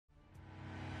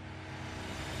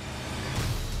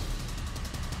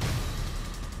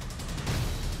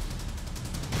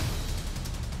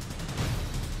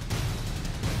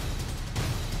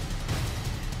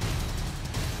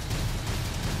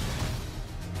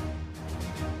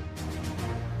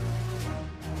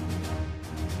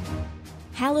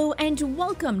Hello and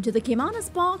welcome to the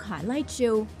Caymanas Park Highlight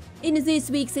Show. In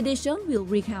this week's edition, we'll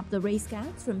recap the race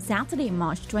counts from Saturday,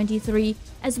 March 23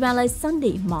 as well as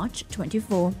Sunday, March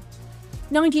 24.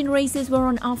 19 races were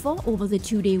on offer over the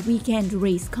two-day weekend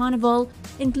race carnival,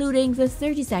 including the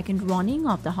 32nd running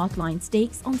of the Hotline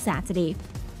Stakes on Saturday.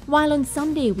 While on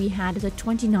Sunday we had the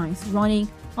 29th running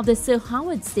of the Sir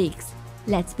Howard Stakes.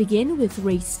 Let's begin with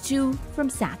race 2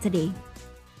 from Saturday.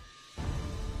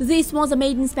 This was a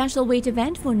maiden special weight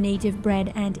event for native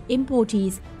bred and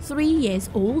importees 3 years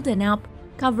old and up,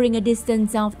 covering a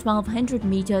distance of 1,200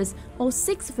 meters or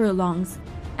 6 furlongs.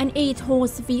 An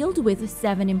 8-horse field with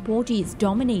 7 importees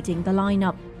dominating the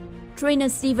lineup. Trainer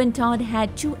Stephen Todd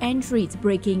had 2 entries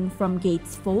breaking from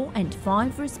gates 4 and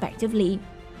 5 respectively.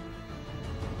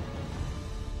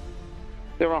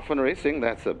 They're off and racing.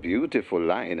 That's a beautiful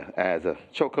line as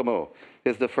Chocomo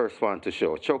is the first one to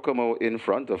show. Chocomo in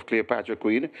front of Cleopatra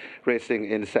Queen, racing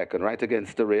in second. Right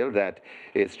against the rail, that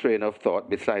is Train of Thought.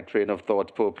 Beside Train of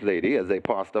Thought, Pope Lady as they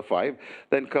pass the 5.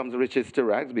 Then comes Riches to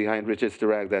Rags. Behind Riches to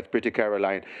Rags, that's Pretty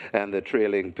Caroline and the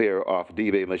trailing pair of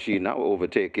D-Bay Machine now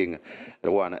overtaking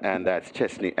the one, and that's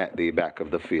Chesney at the back of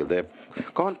the field. They've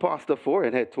gone past the 4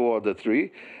 and head toward the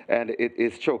 3, and it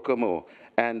is Chocomo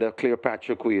and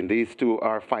Cleopatra Queen. These two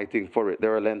are fighting for it.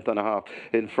 They're a length and a half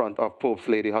in front of Pope's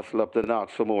Lady. Hustle up the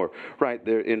knocks for more. Right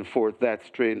there in fourth, that's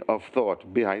Train of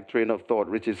Thought. Behind Train of Thought,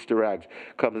 Riches to Rags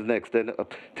comes next. Then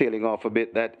tailing off a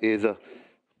bit, that is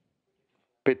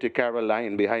Pretty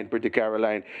Caroline. Behind Pretty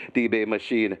Caroline, D-Bay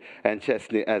Machine, and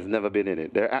Chesney has never been in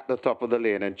it. They're at the top of the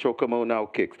lane, and Chocomo now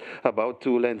kicks about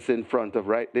 2 lengths in front of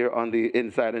right there on the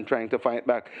inside and trying to fight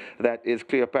back. That is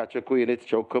Cleopatra Queen. It's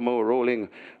Chocomo rolling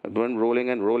and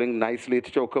rolling nicely.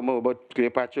 It's Chocomo, but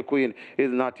Cleopatra Queen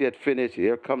is not yet finished.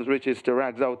 Here comes Riches to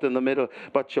Rags out in the middle,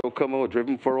 but Chocomo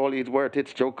driven for all he's worth.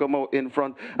 It's Chocomo in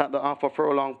front at the half a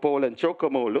furlong pole, and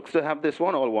Chocomo looks to have this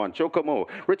one all won. Chocomo,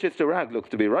 Riches to Rags looks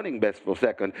to be running best for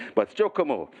second, but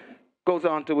Chocomo goes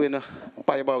on to win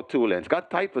by about 2 lengths.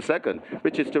 Got tight for second.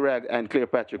 Riches to Rag and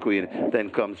Cleopatra Queen. Then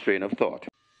comes Train of Thought.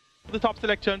 The top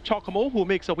selection, Chocomo, who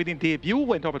makes a winning debut,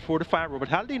 went up at 4-5. Robert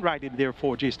Haldane riding there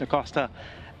for Jason Acosta,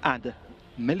 and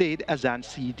Milade Azan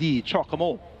CD.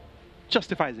 Chocomo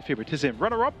justifies the favoritism.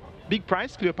 Runner-up, big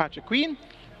price, Cleopatra Queen,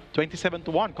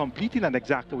 27-1, completing an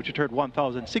exacta which returned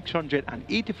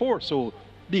 1,684. So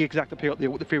big exacta payout there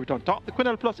with the favorite on top. The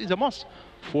Quinel Plus is a must,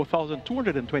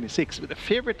 4,226 with the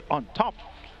favorite on top.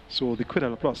 So the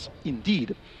Quinel Plus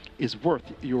indeed is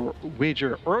worth your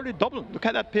wager. Early double, look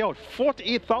at that payout,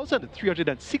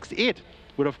 48,368,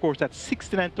 with of course that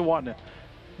 69-1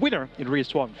 winner in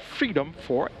race 1, Freedom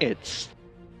for Eds.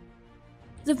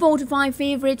 The 4-5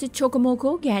 favorite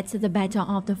Chocomoco gets the better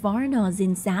of the foreigners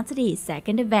in Saturday's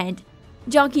second event.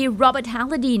 Jockey Robert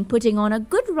Haldane putting on a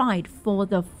good ride for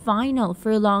the final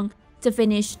furlong to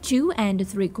finish 2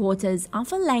 3/4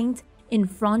 of a length in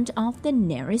front of the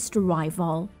nearest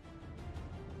rival.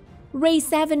 Race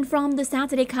 7 from the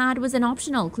Saturday card was an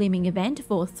optional claiming event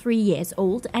for 3 years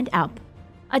old and up.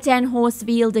 A 10-horse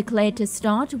field declared to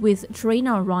start with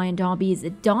trainer Ryan Darby's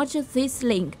Dodge This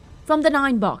Link from the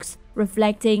 9 box,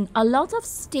 reflecting a lot of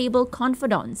stable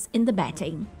confidence in the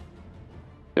betting.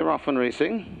 They're off and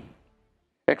racing.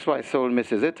 XY Soul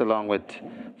misses it along with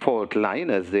Fault Line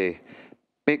as they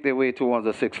make their way towards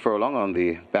the 6th furlong on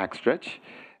the backstretch.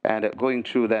 And going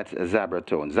through that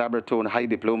Zabratone. Zabratone, High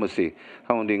Diplomacy,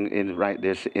 hounding in right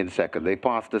there in second. They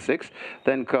pass the 6th.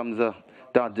 Then comes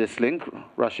Dodge This Link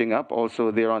rushing up. Also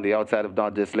there on the outside of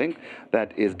Dodge This Link.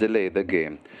 That is Delay the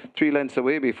Game. 3 lengths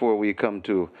away before we come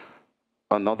to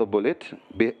another bullet.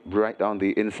 Right on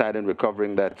the inside and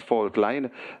recovering that Fault Line.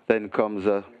 Then comes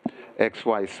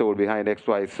XY Soul. Behind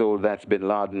XY Soul, that's Bin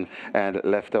Laden, and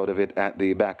left out of it at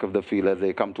the back of the field as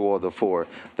they come toward the 4.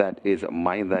 That is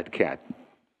Mind That Cat.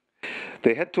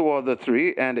 They head toward the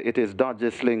 3, and it is Dodge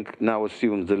This Link now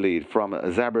assumes the lead from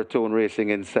Zabratone racing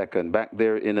in second. Back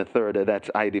there in the 3rd,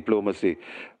 that's High Diplomacy.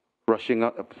 Rushing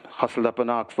up, hustled up and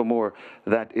asked for more.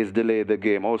 That is Delay the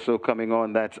Game. Also coming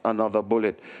on, that's Another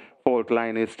Bullet. Fault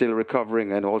Line is still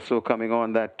recovering, and also coming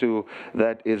on that too,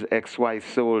 that is XY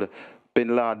Soul.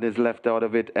 Bin Laden is left out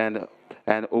of it and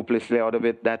hopelessly out of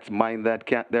it. That's Mind That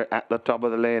Cat. They're at the top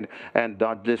of the lane, and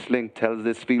Dodge This Link tells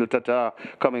this field ta-ta,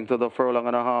 coming to the furlong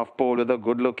and a half pole with a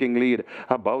good-looking lead,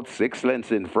 about 6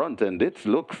 lengths in front, and it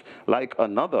looks like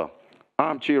another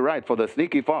armchair ride for the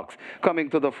Sneaky Fox. Coming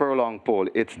to the furlong pole,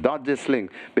 it's Dodge This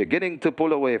Link beginning to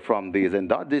pull away from these, and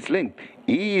Dodge This Link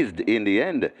eased in the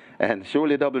end, and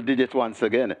surely double digits once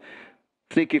again.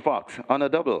 Sneaky Fox on a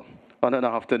double on an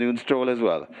afternoon stroll as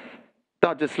well.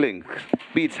 Dodge This Link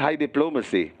beats High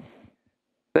Diplomacy.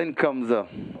 Then comes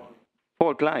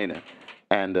Fault Line.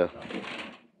 and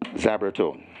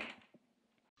Zabratone.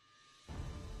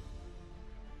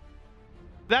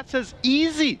 That's as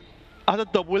easy as a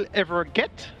double will ever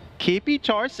get. KP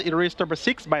Choice in race number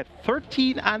 6 by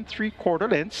 13 3/4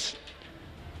 lengths.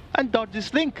 And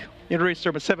Dodge's Link in race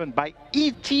number 7 by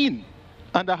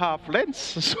 18.5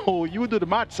 lengths. So you do the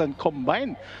maths and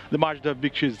combine the margin of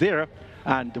victories there.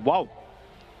 And wow,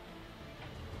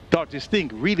 Dodge's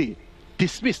Link really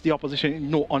dismissed the opposition in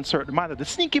no uncertain manner. The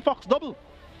Sneaky Fox double,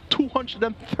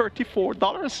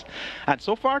 $234. And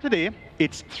so far today,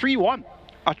 it's 3-1.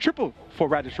 A triple for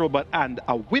Radish Robot and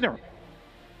a winner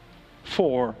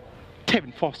for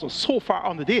Tevin Foster so far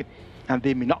on the day. And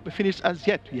they may not be finished as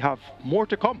yet. We have more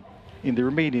to come in the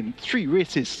remaining 3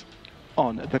 races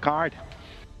on the card.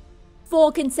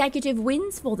 4 consecutive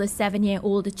wins for the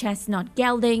 7-year-old chestnut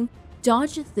gelding,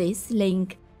 Dodge This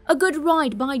Link. A good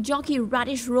ride by jockey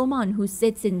Radish Roman, who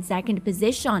sits in 2nd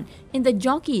position in the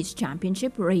Jockeys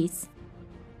Championship race.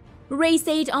 Race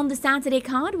 8 on the Saturday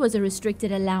card was a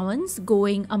restricted allowance,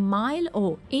 going a mile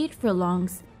or 8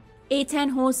 furlongs. A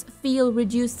 10-horse field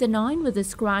reduced to 9 with a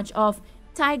scratch of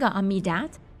Tiger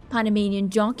Amidat. Panamanian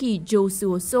jockey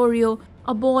Josu Osorio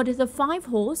aboard the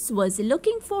 5-horse was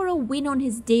looking for a win on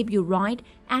his debut ride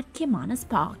at Caymanas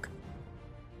Park.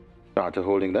 Starter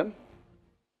holding them.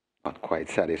 Not quite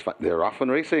satisfied. They're off and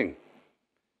racing.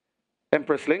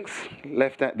 Empress Links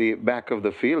left at the back of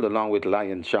the field along with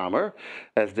Lion Charmer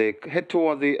as they head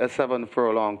toward the 7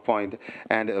 furlong point,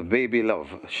 and Baby Love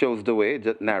shows the way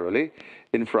just narrowly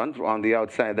in front. On the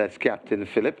outside, that's Captain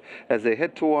Philip as they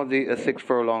head toward the 6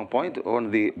 furlong point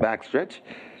on the backstretch.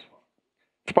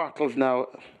 Sparkles now.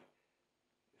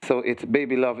 So it's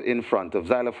Baby Love in front of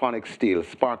Xylophonic Steel.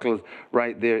 Sparkles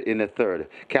right there in the 3rd.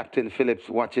 Captain Phillips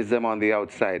watches them on the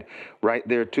outside. Right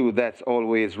there too, that's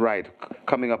Always Right.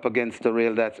 Coming up against the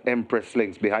rail, that's Empress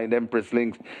Links. Behind Empress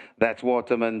Links, that's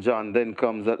Waterman John. Then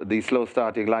comes the slow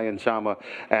starting Lion Charmer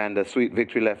and Sweet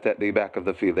Victory left at the back of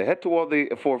the field. They head toward the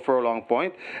 4 furlong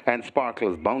point, and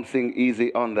Sparkles bouncing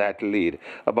easy on that lead.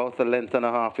 About a length and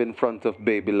a half in front of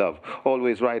Baby Love.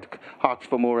 Always Right hawks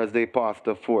for more as they pass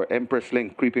the 4. Empress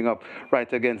Link creeping up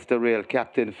right against the rail.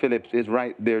 Captain Phillips is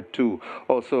right there too.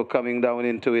 Also coming down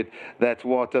into it, that's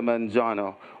Waterman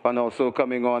John. And also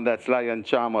coming on, that's Lion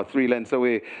Charmer. 3 lengths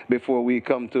away before we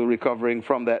come to recovering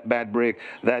from that bad break.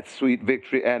 That's Sweet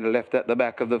Victory, and left at the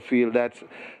back of the field, that's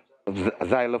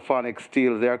Xylophonic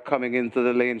Steel. They're coming into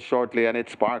the lane shortly, and it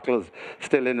Sparkles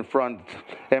still in front.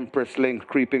 Empress Link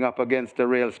creeping up against the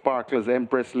rail. Sparkles,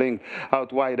 Empress Link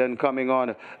out wide and coming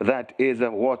on. That is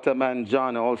Waterman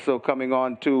John. Also coming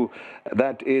on too.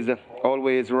 That is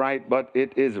Always Right, but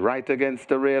it is right against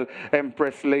the rail.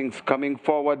 Empress Link's coming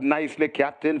forward nicely.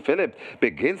 Captain Philip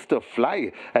begins to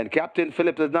fly, and Captain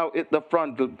Philip is now at the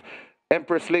front.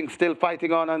 Empress Link still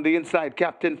fighting on the inside.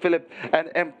 Captain Philip and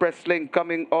Empress Link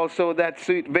coming also. That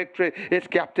Sweet Victory. It's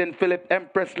Captain Philip,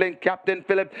 Empress Link, Captain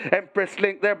Philip, Empress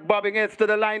Link. They're bobbing heads to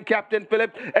the line. Captain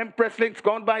Philip, Empress Link's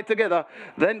gone by together.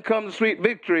 Then comes Sweet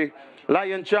Victory,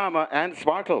 Lion Charmer, and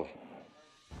Sparkle.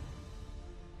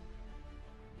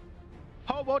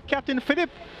 How about Captain Philip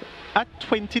at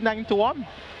 29-1?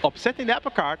 Upsetting the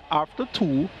apple cart after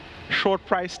 2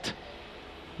 short-priced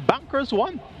bankers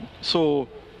won. So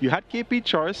you had KP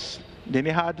Choice, then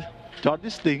you had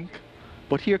Dodge's Link,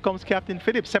 but here comes Captain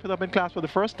Phillips stepping up in class for the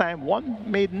first time. 1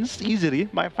 maidens easily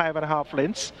by 5.5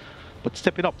 lengths, but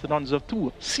stepping up to numbers of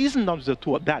 2, seasoned numbers of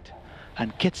 2 at that,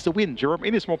 and gets the win. Jerome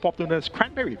Innes, more popular known as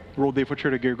Cranberry, rode there for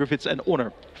Trader Gary Griffiths, and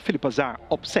owner Philip Azar.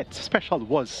 Upset special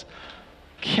was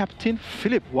Captain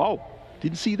Philip. Wow,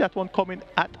 didn't see that one coming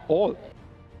at all.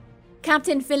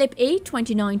 Captain Philip, a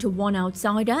 29-1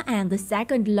 outsider and the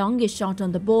 2nd longest shot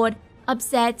on the board,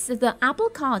 upsets the apple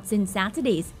carts in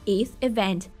Saturday's 8th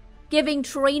event, giving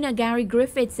trainer Gary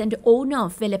Griffiths and owner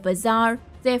Philip Azar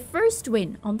their first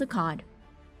win on the card.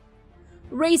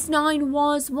 Race 9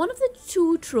 was one of the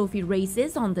 2 trophy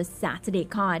races on the Saturday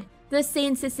card, the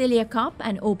St. Cecilia Cup,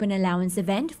 an open allowance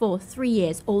event for 3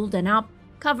 years old and up,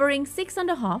 covering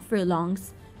 6.5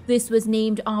 furlongs. This was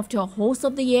named after a Horse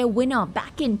of the Year winner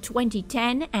back in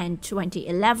 2010 and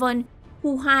 2011,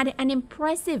 who had an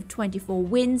impressive 24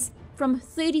 wins from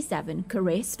 37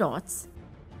 career starts.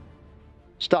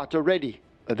 Starter ready.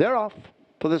 They're off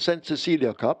for the St.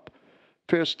 Cecilia Cup.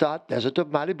 First start, Desert of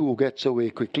Malibu gets away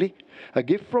quickly. A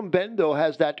Gift from Bendo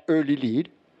has that early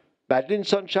lead. Madeline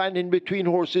Sunshine in between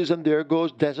horses, and there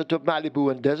goes Desert of Malibu.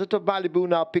 And Desert of Malibu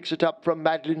now picks it up from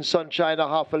Madeline Sunshine, a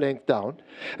half a length down.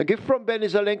 A Gift from Ben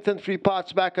is a length and 3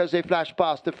 parts back as they flash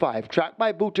past the 5. Tracked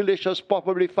by Bootylicious,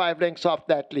 probably 5 lengths off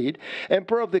that lead.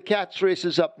 Emperor of the Cats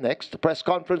races up next. Press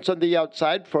Conference on the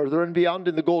outside. Further and Beyond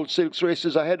in the Gold Silks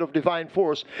races ahead of Divine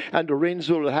Force, and the Rains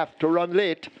will have to run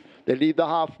late. They leave the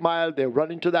half mile, they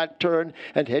run into that turn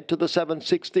and head to the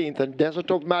 7/16th, and Desert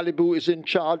of Malibu is in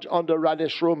charge under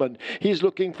Radish Roman. He's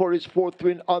looking for his 4th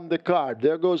win on the card.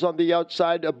 There goes on the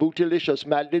outside a Bootylicious.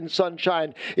 Madeline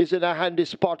Sunshine is in a handy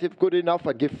spot if good enough.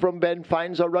 A Gift from Ben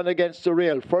finds a run against the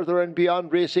rail. Further and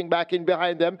Beyond racing back in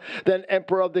behind them. Then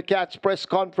Emperor of the Cats, Press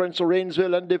Conference,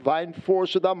 Rainsville and Divine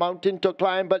Force with a mountain to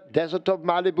climb, but Desert of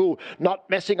Malibu, not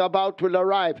messing about, will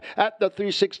arrive at the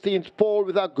 3/16th pole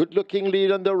with a good-looking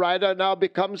lead on the right. Rider now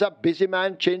becomes a busy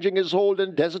man, changing his hold,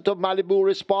 and Desert of Malibu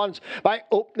responds by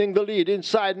opening the lead.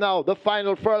 Inside now, the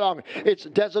final furlong. It's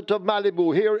Desert of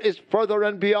Malibu. Here is Further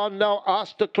and Beyond now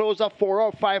asked to close a 4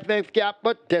 or 5 length gap,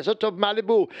 but Desert of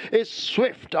Malibu is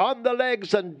swift on the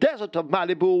legs, and Desert of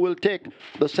Malibu will take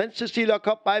the St. Cecilia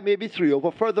Cup by maybe 3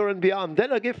 over Further and Beyond.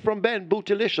 Then a Gift from Ben,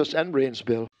 Bootylicious and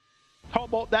Rainsville. How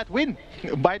about that win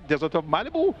by Desert of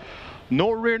Malibu?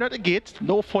 No rearing at the gate,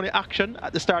 no funny action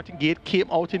at the starting gate, came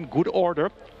out in good order,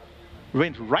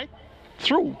 went right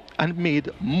through and made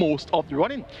most of the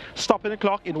running. Stopping the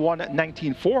clock in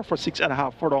 1:19.4 for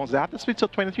 6.5 furlongs. That splits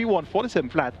of 23.147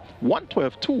 flat,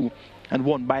 1:12.2, and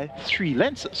won by 3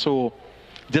 lengths. So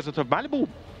Desert of Malibu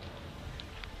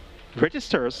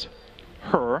registers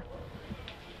her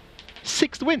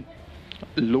 6th win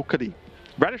locally.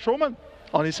 Radish Roman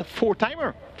on his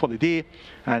 4-timer for the day,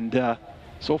 and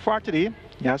so far today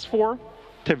he has 4,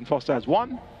 Tevin Foster has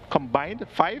 1, combined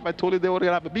 5. I told you they were going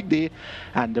to have a big day,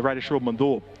 and the Radish Roman,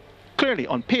 though clearly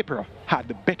on paper had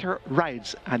the better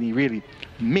rides, and he really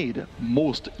made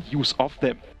most use of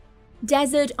them.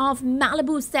 Desert of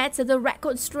Malibu sets the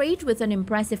record straight with an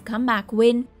impressive comeback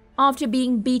win after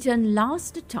being beaten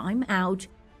last time out.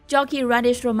 Jockey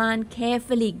Radish Roman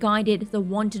carefully guided the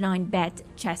 1-9 bet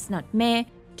Chestnut Mare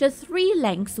to 3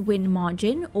 lengths win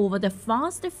margin over the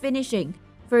fast finishing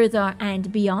Further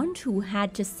and Beyond, who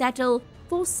had to settle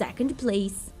for 2nd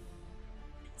place.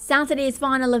 Saturday's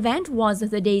final event was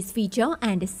the day's feature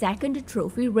and 2nd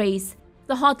trophy race.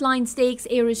 The Hotline Stakes,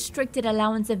 a restricted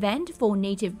allowance event for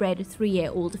native-bred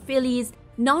 3-year-old fillies,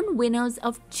 non-winners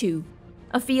of 2.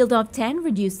 A field of 10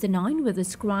 reduced to 9 with a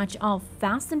scratch of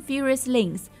Fast and Furious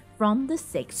links from the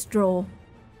 6th draw.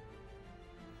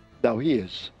 Now he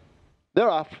is. They're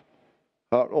off.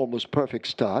 Our almost perfect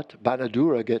start.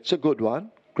 Banadura gets a good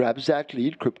one. Grabs that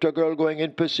lead. Crypto Girl going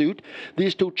in pursuit.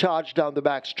 These two charge down the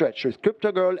back stretch with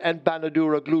Crypto Girl and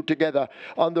Banadura glued together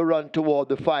on the run toward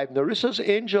the 5. Narissa's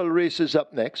Angel races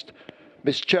up next.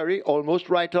 Miss Cherry almost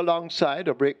right alongside.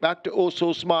 A break back to Oh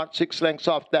So Smart, 6 lengths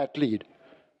off that lead.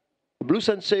 Blue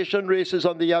Sensation races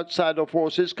on the outside of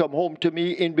horses. Come Home to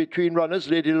Me in between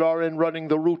runners. Lady Lauren running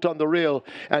the route on the rail.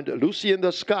 And Lucy in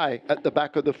the Sky at the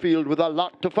back of the field with a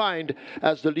lot to find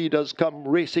as the leaders come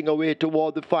racing away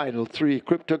toward the final 3.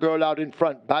 Crypto Girl out in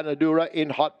front. Banadura in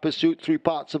hot pursuit, 3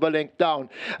 parts of a length down.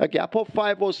 A gap of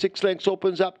 5 or 6 lengths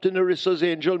opens up to Narissa's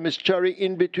Angel. Miss Cherry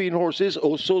in between horses.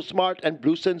 Oh So Smart and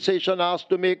Blue Sensation asked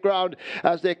to make ground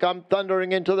as they come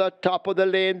thundering into the top of the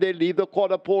lane. They leave the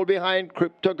quarter pole behind.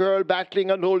 Crypto Girl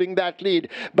battling and holding that lead.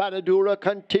 Banadura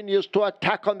continues to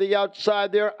attack on the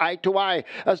outside there, eye to eye,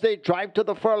 as they drive to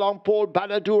the furlong pole.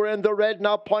 Banadura in the red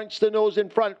now points the nose in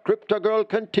front. Crypto Girl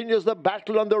continues the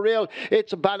battle on the rail.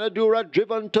 It's Banadura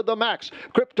driven to the max.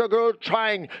 Crypto Girl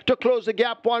trying to close the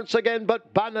gap once again,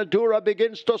 but Banadura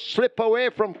begins to slip away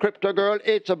from Crypto Girl.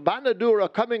 It's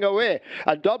Banadura coming away.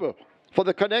 A double for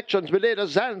the connections. Milena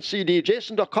Zan, CD,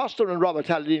 Jason DaCosta and Robert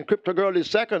Halladine. Crypto Girl is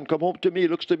 2nd. Come Home to Me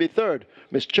looks to be 3rd.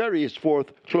 Miss Cherry is 4th.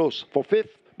 Close for 5th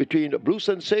between Blue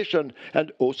Sensation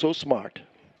and Oh So Smart.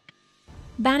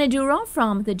 Banadura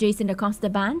from the Jason DaCosta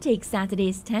band takes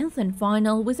Saturday's 10th and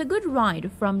final with a good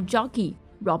ride from jockey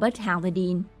Robert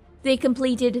Halladine. They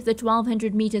completed the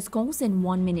 1200 meters course in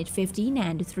 1 minute 15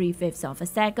 and 3/5 of a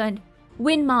second.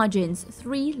 Win margins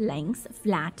 3 lengths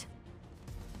flat.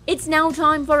 It's now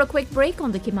time for a quick break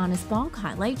on the Caymanas Park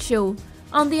Highlight Show.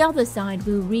 On the other side,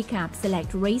 we'll recap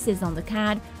select races on the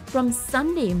card from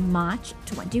Sunday, March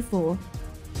 24.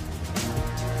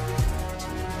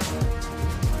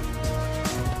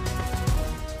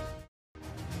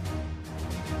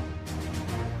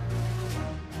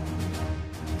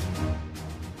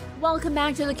 Welcome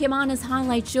back to the Caymanas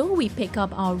Highlight Show. We pick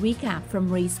up our recap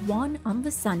from race 1 on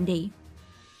the Sunday.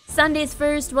 Sunday's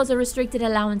first was a restricted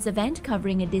allowance event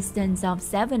covering a distance of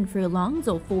 7 furlongs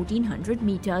or 1,400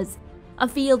 meters. A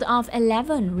field of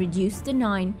 11 reduced to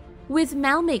 9, with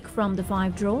Melmick from the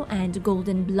 5 draw and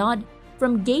Golden Blood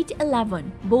from gate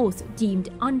 11 both deemed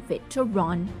unfit to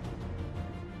run.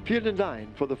 Field in 9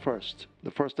 for the first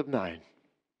of 9.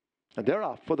 And they're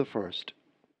off for the first.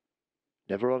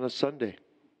 Never on a Sunday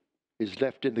is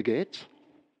left in the gates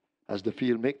as the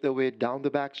field make their way down the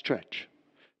back stretch.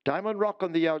 Diamond Rock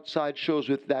on the outside shows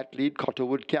with that lead.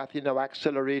 Cotterwood Cathy now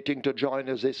accelerating to join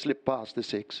as they slip past the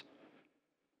 6.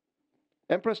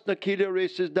 Empress Nakilia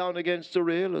races down against the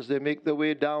rail as they make their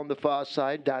way down the far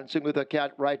side, Dancing with a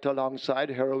Cat right alongside.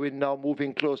 Heroine now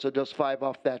moving closer, just 5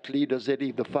 off that lead as they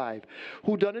leave the 5.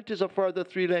 Whodunit is a further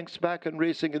 3 lengths back and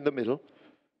racing in the middle.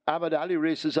 Ahmad Ali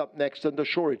races up next and the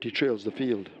Surety trails the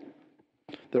field.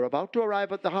 They're about to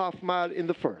arrive at the half mile in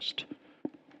the first.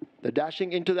 They're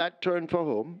dashing into that turn for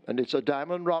home, and it's a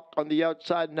Diamond Rock on the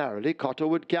outside narrowly.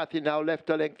 Cotterwood Cathy now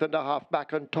left a length and a half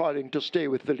back and toiling to stay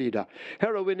with the leader.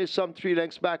 Heroine is some 3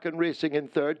 lengths back and racing in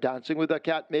third. Dancing with a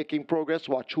Cat making progress.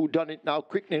 Watch Whodunit now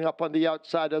quickening up on the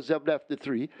outside as they've left the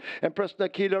 3. Empress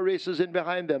Nakilia races in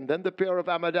behind them. Then the pair of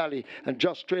Ahmad Ali, and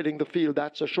just trailing the field,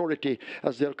 that's a Surety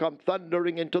as they'll come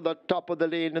thundering into the top of the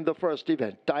lane in the first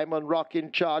event. Diamond Rock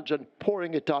in charge and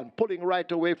pouring it on, pulling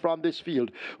right away from this field.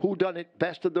 Whodunit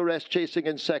best of the chasing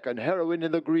in second. Heroine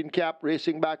in the green cap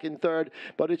racing back in third,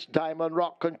 but it's Diamond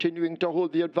Rock continuing to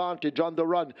hold the advantage on the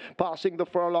run, passing the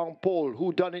furlong pole.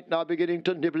 Whodunit now beginning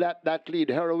to nibble at that lead.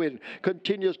 Heroine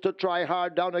continues to try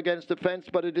hard down against the fence,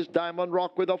 but it is Diamond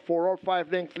Rock with a 4 or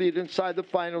 5 length lead inside the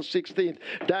final 16th.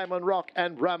 Diamond Rock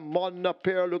and Ramon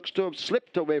pair looks to have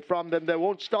slipped away from them. They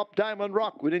won't stop Diamond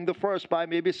Rock, winning the first by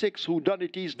maybe 6.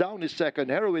 Whodunit is down is second.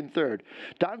 Heroine third.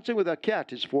 Dancing with a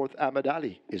Cat is fourth. Ahmad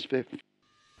Ali is fifth.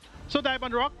 So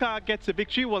Diamond Rock gets a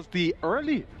victory, was the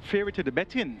early favorite to the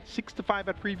betting, 6-5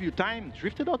 at preview time,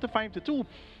 drifted out to 5-2.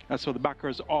 So the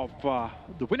backers of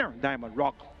the winner, Diamond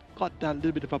Rock, got a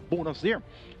little bit of a bonus there,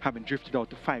 having drifted out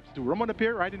to 5-2. Ramon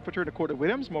Appear riding for Turner Dakota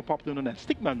Williams, more popular known as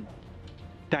Stickman.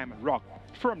 Diamond Rock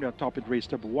firmly on top in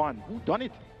race number 1.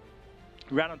 Whodunit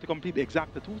ran on to complete the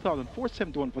exacta,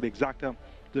 2,471 for the exacta.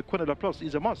 The Quinella Plus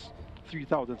is a must,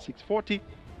 3,640,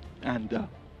 and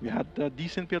we had a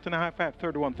decent payout in a high 5,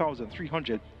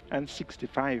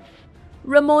 31,365.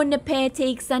 Ramon Pair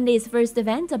takes Sunday's first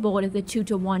event aboard the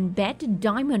 2-1 bet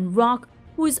Diamond Rock,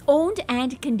 who is owned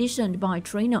and conditioned by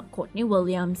trainer Courtney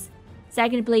Williams.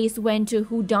 Second place went to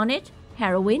Whodunit,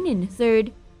 Heroine in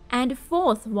third, and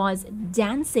fourth was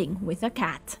Dancing with a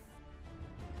Cat.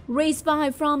 Race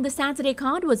 5 from the Saturday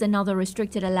card was another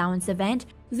restricted allowance event,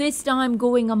 this time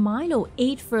going a mile or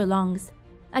 8 furlongs.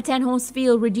 A 10-horse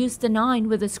field reduced to 9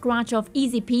 with a scratch of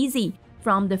Easy Peasy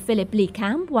from the Philip Lee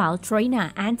camp, while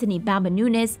trainer Anthony Baba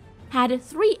Nunes had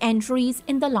 3 entries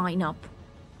in the lineup.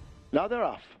 Now they're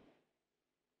off.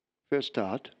 First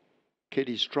start,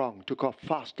 Katie Strong took off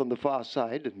fast on the far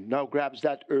side and now grabs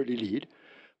that early lead.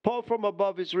 Paul from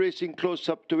above is racing close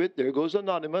up to it. There goes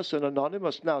Anonymous, and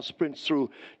Anonymous now sprints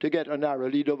through to get a narrow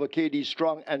lead over KD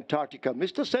Strong, Antarctica.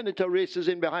 Mr. Senator races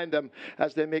in behind them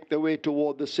as they make their way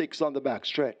toward the 6 on the back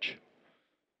stretch.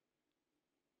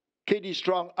 KD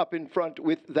Strong up in front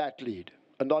with that lead.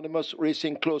 Anonymous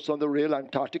racing close on the rail.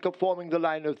 Antarctica forming the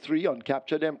line of 3.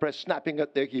 Uncaptured Empress snapping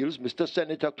at their heels. Mr.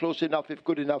 Senator close enough if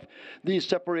good enough. These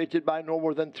separated by no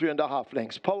more than 3.5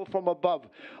 lengths. Power from above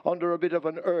under a bit of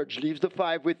an urge. Leaves the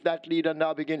 5 with that lead and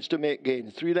now begins to make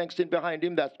gains. 3 lengths in behind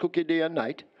him. That's Cookie Day and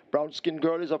Night. Brown Skin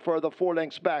Girl is a further 4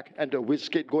 lengths back, and a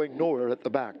Whizkid going nowhere at the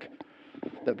back.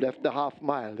 They've left the half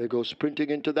mile. They go sprinting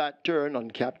into that turn.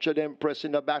 Uncaptured Empress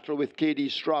in a battle with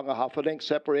KD Strong. A half a length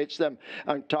separates them.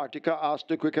 Antarctica asked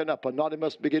to quicken up.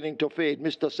 Anonymous beginning to fade.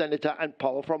 Mr. Senator and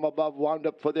Power from above wound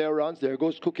up for their runs. There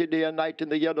goes Cookie Day and Night in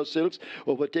the yellow silks,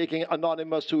 overtaking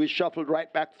Anonymous, who is shuffled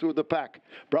right back through the pack.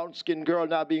 Brown Skin Girl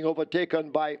now being overtaken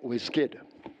by Whizkid.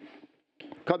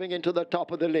 Coming into the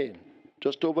top of the lane.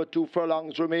 Just over 2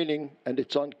 furlongs remaining, and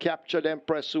it's Uncaptured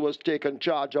Empress who has taken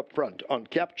charge up front.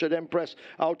 Uncaptured Empress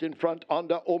out in front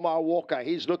under Omar Walker.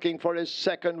 He's looking for his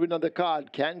second win on the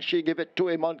card. Can she give it to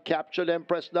him? Uncaptured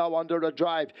Empress now under a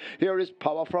drive. Here is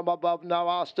Power from above now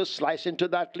asked to slice into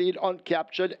that lead.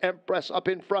 Uncaptured Empress up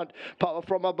in front. Power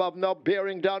from above now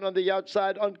bearing down on the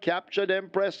outside. Uncaptured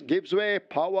Empress gives way.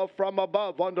 Power from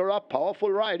above under a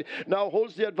powerful ride now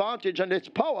holds the advantage, and it's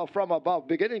Power from above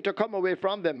beginning to come away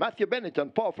from them. Matthew Bennett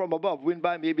and Paul from above win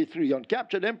by maybe 3.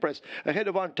 Uncaptured Empress ahead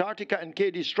of Antarctica and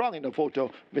KD Strong in the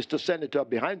photo. Mr. Senator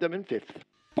behind them in 5th.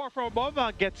 Paul from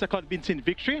above gets a convincing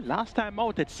victory. Last time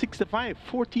out at 6-5,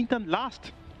 14th and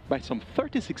last by some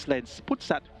 36 lengths. Puts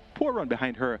that poor run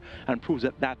behind her and proves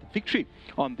that victory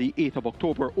on the 8th of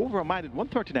October over a mile in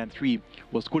 1:39.3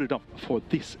 was good enough for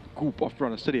this group of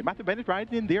runners today. Matthew Bennett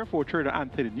riding in there for trainer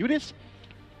Anthony Nunes.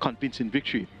 Convincing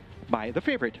victory by the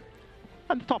favorite.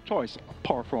 And the top choice,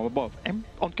 Power From Above,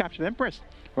 Uncaptured Empress,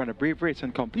 ran a brave race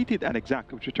and completed an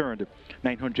exact, which returned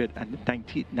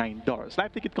 $999.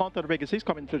 Live ticket count on the regular 6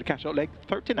 coming to the cash out leg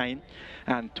 39,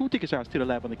 and 2 tickets are still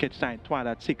alive on the catch time.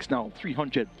 Twilight 6 now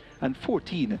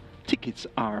 314 tickets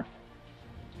are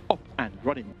up and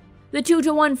running. The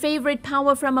 2-to-1 favorite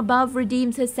Power From Above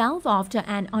redeems herself after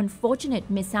an unfortunate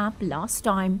mishap last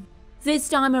time. This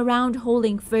time around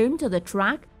holding firm to the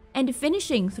track and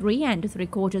finishing 3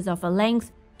 3/4 of a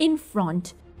length in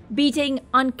front, beating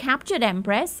Uncaptured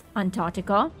Empress,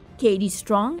 Antarctica, Katie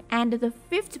Strong, and the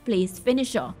 5th place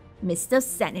finisher, Mr.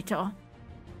 Senator.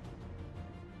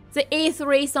 The 8th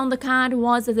race on the card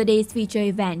was the day's feature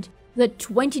event, the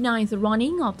 29th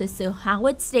running of the Sir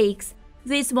Howard Stakes.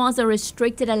 This was a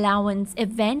restricted allowance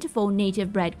event for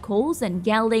native bred coals and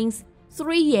geldings,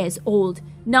 3 years old,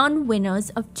 non-winners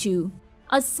of 2.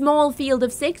 A small field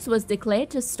of 6 was declared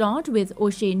to start, with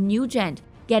O'Shea Nugent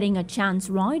getting a chance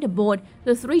ride aboard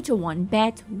the 3-to-1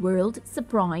 bet World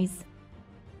Surprise.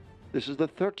 This is the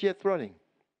 30th running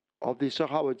of the Sir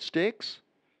Howard Stakes,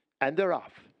 and they're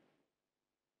off.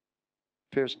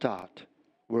 Fair start.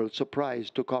 World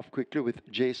Surprise took off quickly with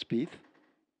Jay Spieth.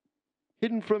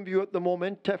 Hidden from view at the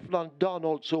moment, Teflon Don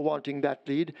also wanting that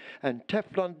lead, and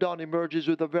Teflon Don emerges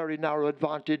with a very narrow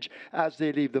advantage as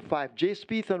they leave the 5. Jay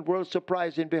Spieth and World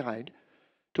Surprise in behind.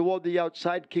 Toward the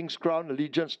outside, King's Crown,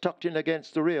 Allegiance tucked in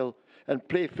against the rail, and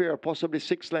Playfair, possibly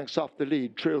 6 lengths off the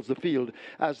lead, trails the field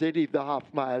as they leave the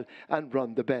half mile and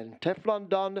run the bend. Teflon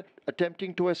Don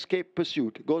attempting to escape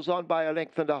pursuit, goes on by a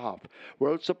length and a half.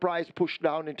 World Surprise pushed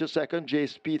down into second. Jay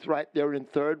Spieth right there in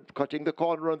third, cutting the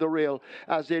corner on the rail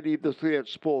as they leave the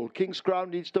 3rd pole. King's Crown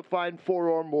needs to find 4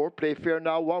 or more. Playfair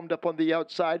now wound up on the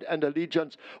outside, and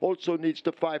Allegiance also needs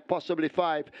to 5, possibly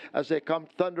 5, as they come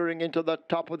thundering into the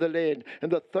top of the lane in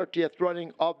the 30th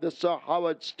running of the Sir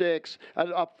Howard Stakes.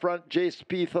 And up front, Jay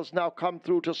Spieth has now come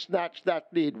through to snatch that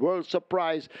lead. World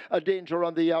Surprise, a danger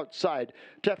on the outside.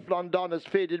 Teflon Don has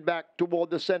faded back toward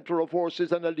the center of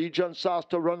horses, and Allegiance starts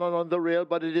to run on the rail,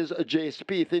 but it is Jay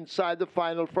Spieth inside the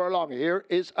final furlong. Here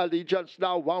is Allegiance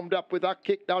now wound up with a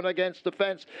kick down against the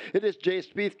fence. It is Jay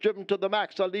Spieth driven to the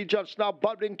max. Allegiance now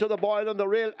bubbling to the boil on the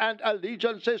rail, and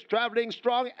Allegiance is traveling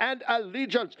strong, and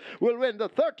Allegiance will win the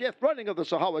 30th running of the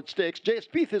Sir Howard Stakes. Jay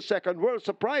Spieth is second. World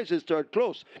Surprise is third,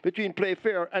 close between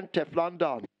Playfair and Teflon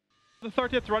Don. The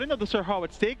 30th running of the Sir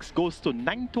Howard Stakes goes to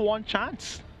 9-to-1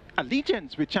 chance.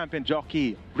 Allegiance with champion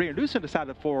jockey Ray Lewis in the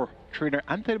saddle for trainer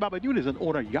Anthony Baba Nunes and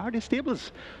owner Yardie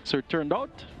Stables. So it turned out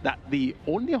that the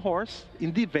only horse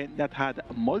in the event that had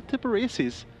multiple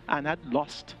races and had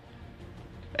lost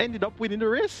ended up winning the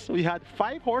race. We had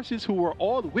 5 horses who were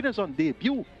all winners on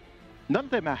debut. None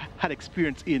of them had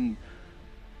experience in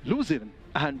losing,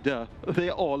 and they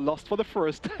all lost for the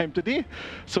first time today.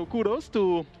 So kudos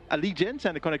to Allegiance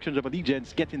and the connections of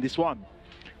Allegiance getting this one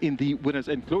in the winner's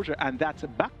enclosure, and that's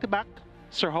back-to-back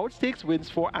Sir Howard Stakes wins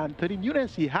for Anthony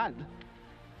Nunes. He had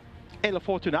El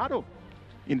Afortunado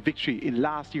in victory in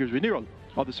last year's renewal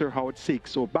of the Sir Howard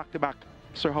Stakes. So back-to-back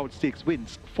Sir Howard Stakes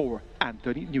wins for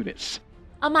Anthony Nunes.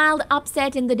 A mild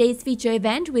upset in the day's feature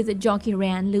event with jockey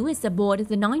Ryan Lewis aboard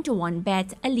the 9-to-1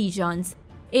 bet Allegiance.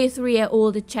 A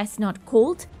 3-year-old chestnut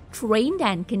colt, trained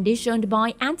and conditioned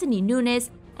by Anthony Nunes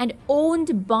and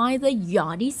owned by the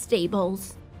Yardie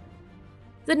Stables.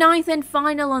 The 9th and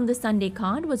final on the Sunday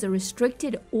card was a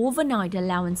restricted overnight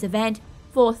allowance event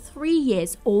for 3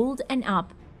 years old and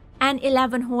up. An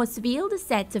 11-horse field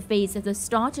set to face the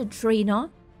starter trainer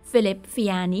Philip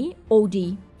Fiani,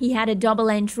 OD. He had a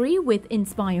double entry with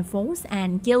Inspire Force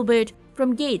and Gilbert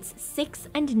from gates 6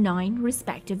 and 9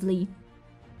 respectively.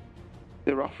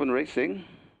 They're often racing.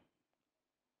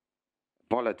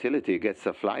 Volatility gets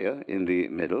a flyer in the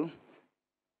middle.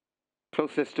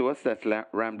 Closest to us, that's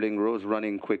Rambling Rose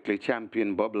running quickly,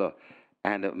 Champion Bubbler,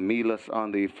 and Milas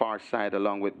on the far side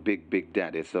along with Big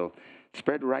Daddy. So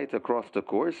spread right across the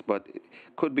course, but it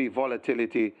could be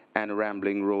Volatility and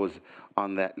Rambling Rose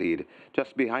on that lead.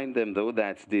 Just behind them, though,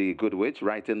 that's the Good Witch.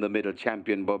 Right in the middle,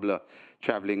 Champion Bubbler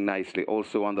traveling nicely.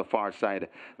 Also on the far side,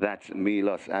 that's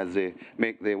Milas as they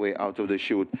make their way out of the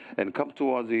chute and come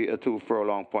towards the 2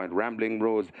 furlong point. Rambling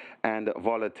Rose and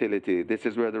Volatility. This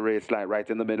is where the race lies, right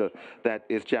in the middle. That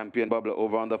is Champion Bubbler.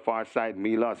 Over on the far side,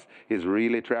 Milas is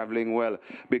really traveling well,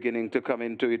 beginning to come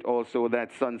into it. Also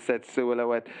that Sunset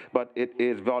Silhouette, but it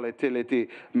is Volatility.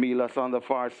 Milas on the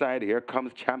far side. Here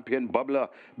comes Champion Bubbler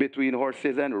between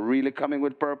horses and really coming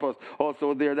with purpose.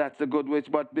 Also there, that's the Good Witch,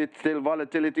 but it's still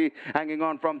Volatility hanging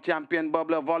on from Champion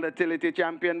Bubbler. Volatility,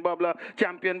 Champion Bubbler,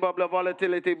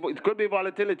 Volatility. It could be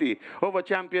Volatility over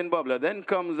Champion Bubbler. Then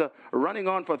comes running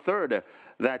on for third.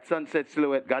 That Sunset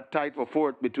Silhouette got tight for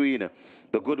fourth between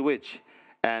the Good Witch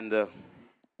and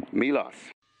Milos.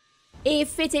 A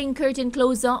fitting curtain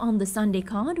closer on the Sunday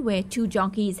card where two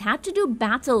jockeys had to do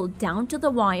battle down to the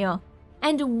wire.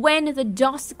 And when the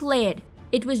dust cleared,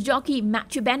 it was jockey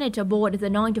Matthew Bennett aboard the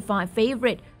 9-5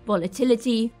 favourite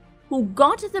Volatility who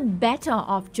got the better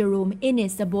of Jerome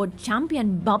Innes aboard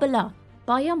Champion Bubbler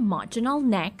by a marginal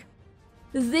neck.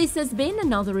 This has been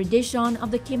another edition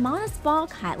of the Caymanas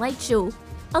Park Highlight Show.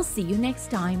 I'll see you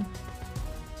next time.